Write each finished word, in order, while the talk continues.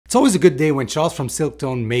It's always a good day when Charles from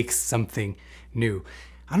Silktone makes something new.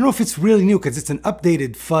 I don't know if it's really new because it's an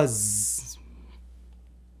updated fuzz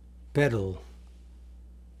pedal.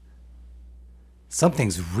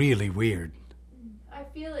 Something's really weird. I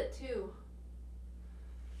feel it too.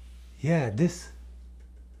 Yeah, this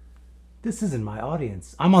isn't my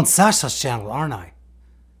audience. I'm on Sasha's channel, aren't I?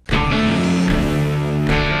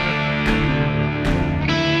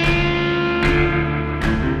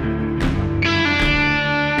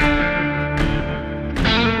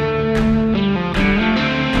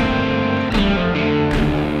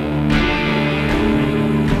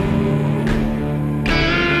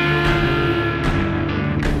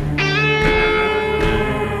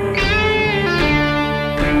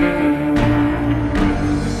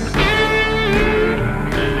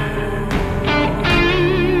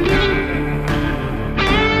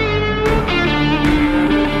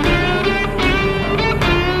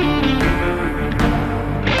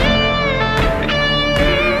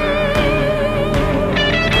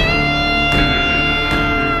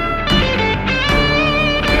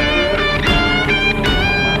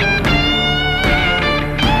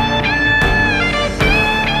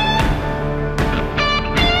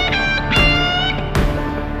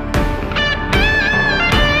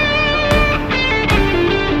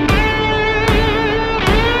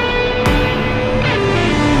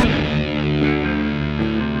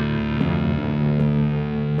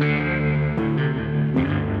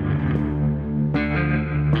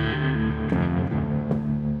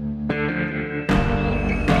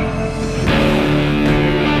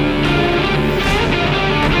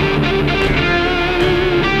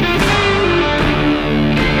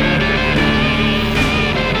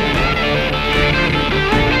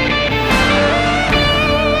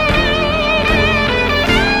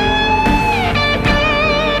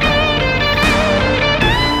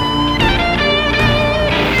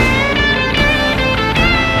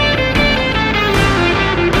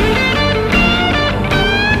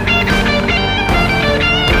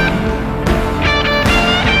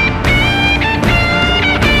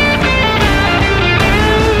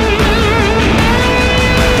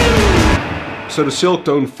 So the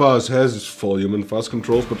Silktone Fuzz has its volume and fuzz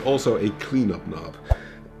controls, but also a cleanup knob.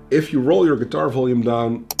 If you roll your guitar volume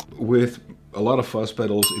down with a lot of fuzz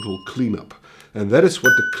pedals, it will clean up. And that is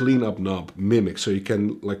what the cleanup knob mimics. So you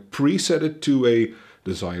can like preset it to a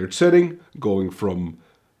desired setting, going from,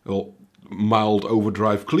 well, mild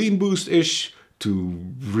overdrive clean boost-ish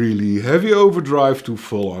to really heavy overdrive to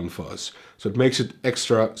full-on fuzz. So it makes it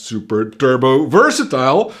extra super turbo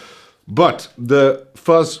versatile. But the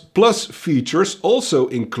Fuzz Plus features also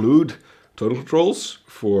include tone controls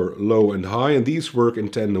for low and high, and these work in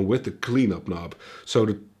tandem with the cleanup knob. So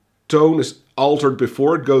the tone is altered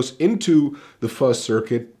before it goes into the fuzz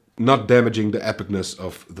circuit, not damaging the epicness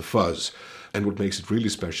of the fuzz. And what makes it really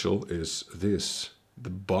special is this. The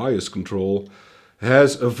bias control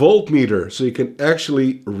has a voltmeter, so you can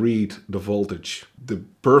actually read the voltage. The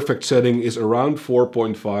perfect setting is around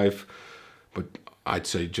 4.5, but I'd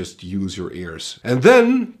say just use your ears. And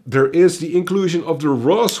then there is the inclusion of the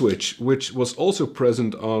raw switch, which was also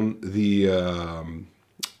present on the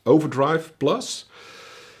Overdrive Plus.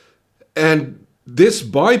 And this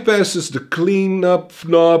bypasses the cleanup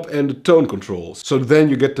knob and the tone controls. So then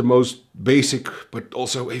you get the most basic, but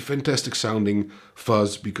also a fantastic sounding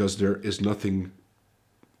fuzz, because there is nothing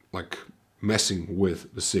like messing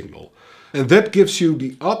with the signal. And that gives you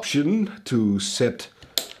the option to set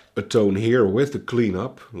a tone here with the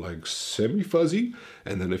cleanup, like semi-fuzzy,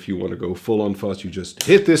 and then if you want to go full-on fuzz, you just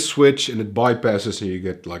hit this switch and it bypasses and you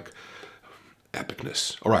get like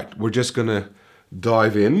epicness. All right, we're just gonna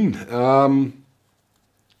dive in.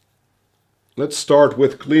 Let's start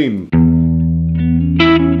with clean.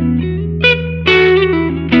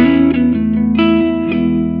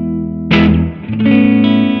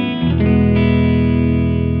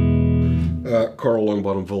 Carl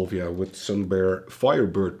Longbottom Volvia with Sunbear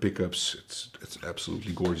Firebird pickups. It's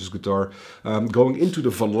absolutely gorgeous guitar. Going into the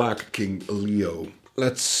Van Laak King Leo.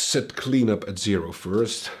 Let's set cleanup at 0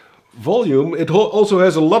 first. Volume, it also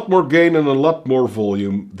has a lot more gain and a lot more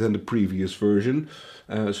volume than the previous version.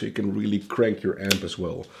 So you can really crank your amp as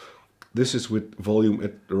well. This is with volume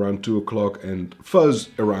at around 2 o'clock and fuzz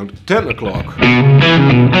around 10 o'clock.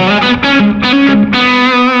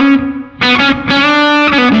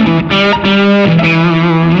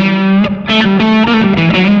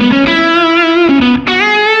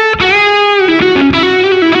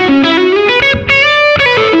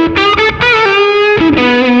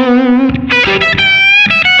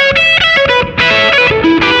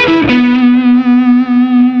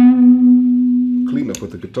 Clean up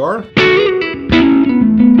with the guitar.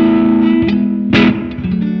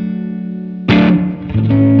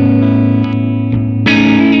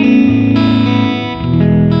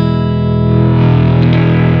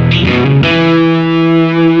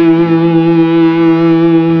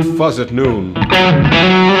 Fuzz at noon.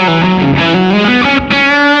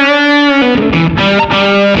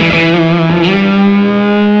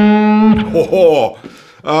 Ho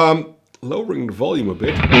ho! Lowering the volume a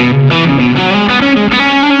bit.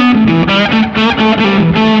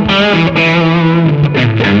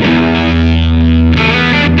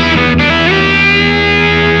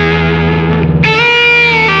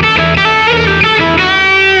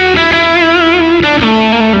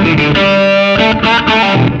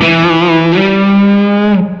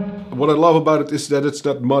 What I love about it is that it's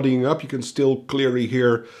not muddying up. You can still clearly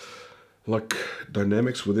hear like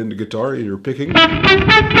dynamics within the guitar you're picking.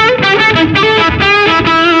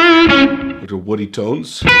 With the woody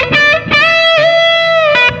tones.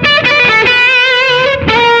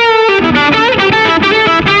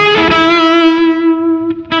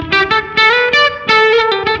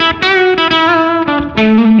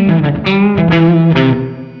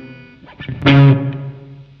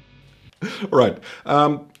 Right.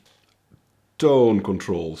 Tone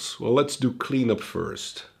controls. Well, let's do cleanup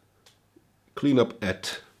first. Cleanup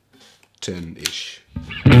at 10-ish.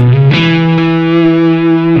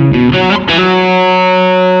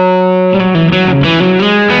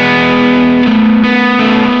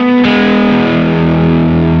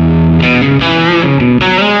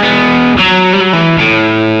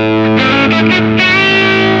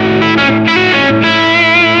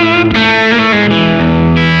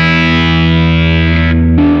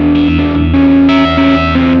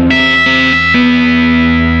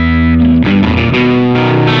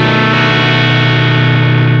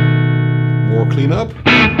 Cleanup.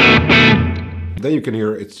 Then you can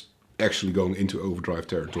hear it's actually going into overdrive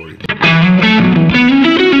territory.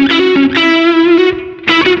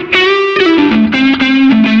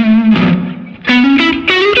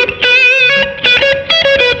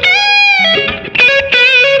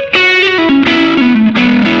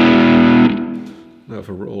 Now have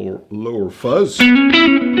a lower fuzz.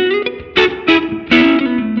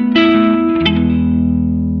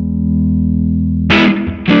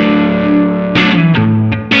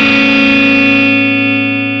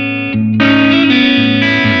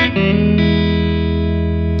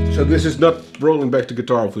 So this is not rolling back the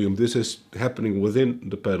guitar volume, this is happening within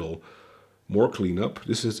the pedal. More cleanup,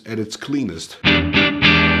 this is at its cleanest.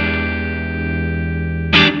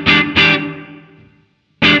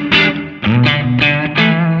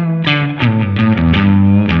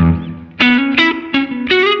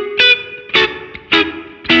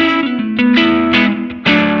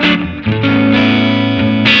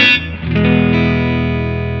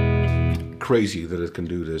 Crazy that it can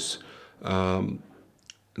do this.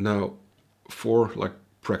 Now, for like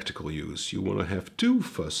practical use, you want to have two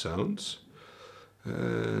fuzz sounds,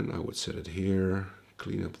 and I would set it here,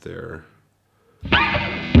 clean up there.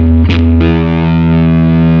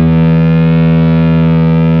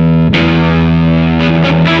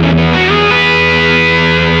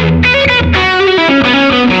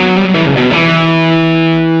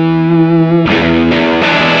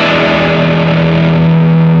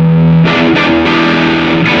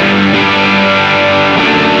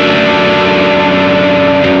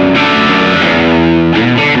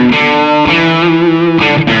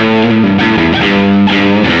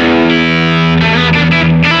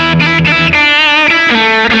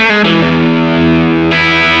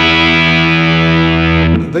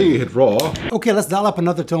 Then you hit raw. Okay, let's dial up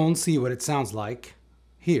another tone, see what it sounds like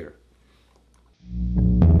here.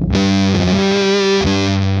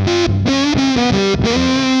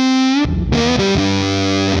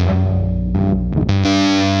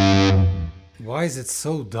 Why is it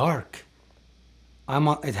so dark?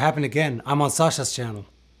 It happened again. I'm on Sasha's channel.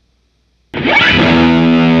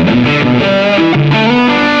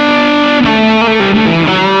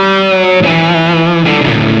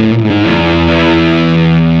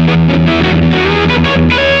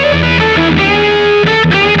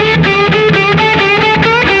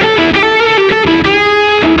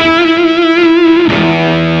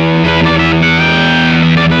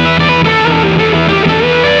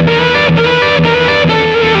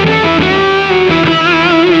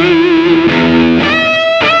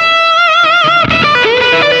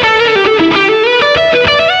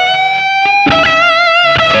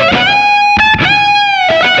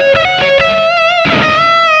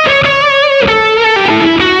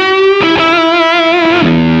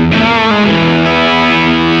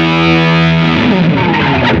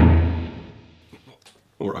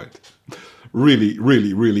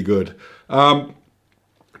 Really good.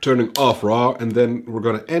 Turning off raw, and then we're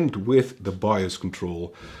gonna end with the bias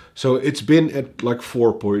control. So it's been at like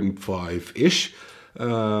 4.5-ish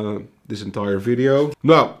this entire video.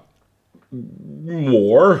 Now,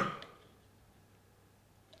 more.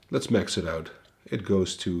 Let's max it out. It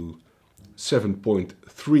goes to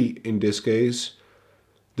 7.3 in this case.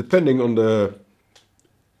 Depending on the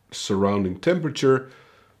surrounding temperature,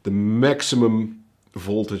 the maximum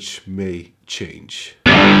voltage may change.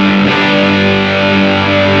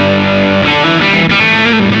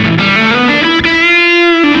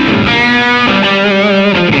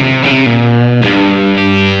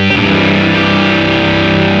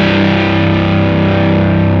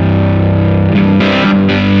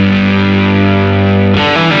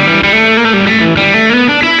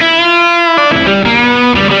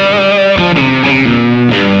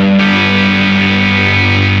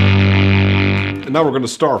 Now we're going to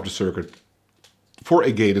starve the circuit for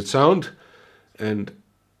a gated sound, and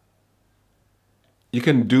you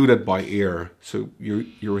can do that by ear. So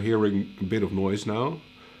you're hearing a bit of noise now,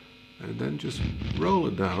 and then just roll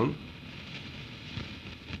it down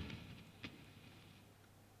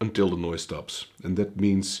until the noise stops, and that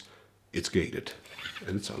means it's gated,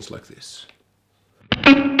 and it sounds like this.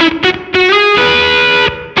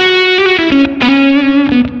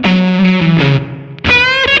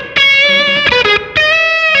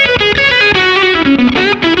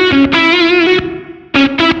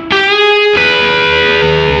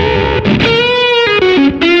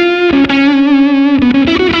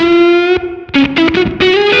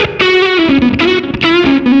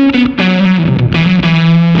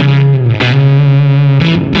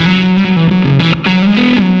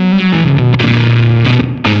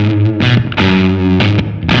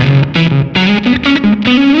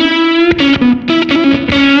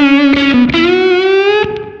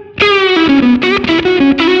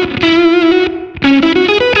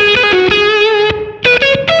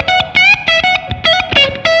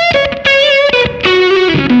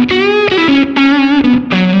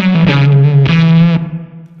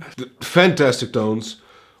 Fantastic tones.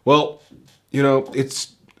 Well, you know,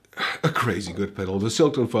 it's a crazy good pedal. The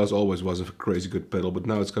Silktone Fuzz always was a crazy good pedal, but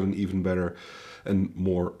now it's gotten even better and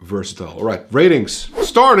more versatile. All right, ratings.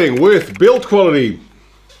 Starting with build quality,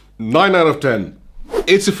 9 out of 10.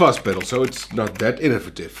 It's a fuzz pedal, so it's not that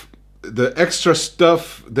innovative. The extra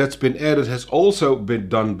stuff that's been added has also been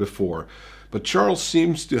done before, but Charles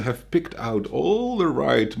seems to have picked out all the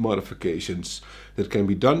right modifications that can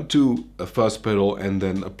be done to a fuzz pedal and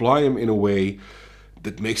then apply them in a way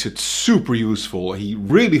that makes it super useful. He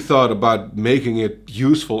really thought about making it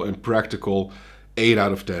useful and practical. 8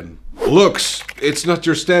 out of 10. Looks, it's not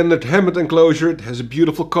your standard Hammond enclosure. It has a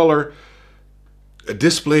beautiful color. A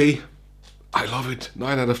display, I love it.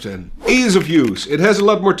 9 out of 10. Ease of use, it has a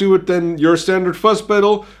lot more to it than your standard fuzz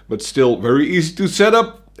pedal, but still very easy to set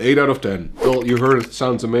up. 8 out of 10. Well, you heard it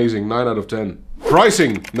sounds amazing. 9 out of 10.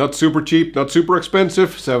 Pricing, not super cheap, not super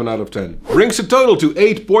expensive, 7 out of 10. Brings a total to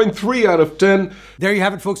 8.3 out of 10. There you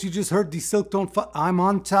have it, folks. You just heard the Silktone Fuzz. I'm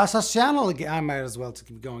on Sasha's channel again. I might as well to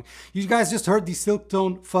keep going. You guys just heard the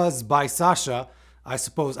Silktone Fuzz by Sasha, I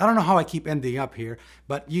suppose. I don't know how I keep ending up here,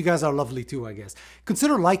 but you guys are lovely too, I guess.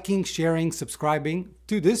 Consider liking, sharing, subscribing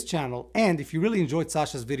to this channel. And if you really enjoyed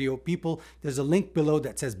Sasha's video, people, there's a link below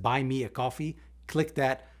that says buy me a coffee. Click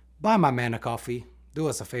that. Buy my man a coffee. Do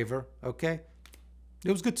us a favor, okay?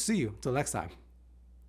 It was good to see you. Till next time.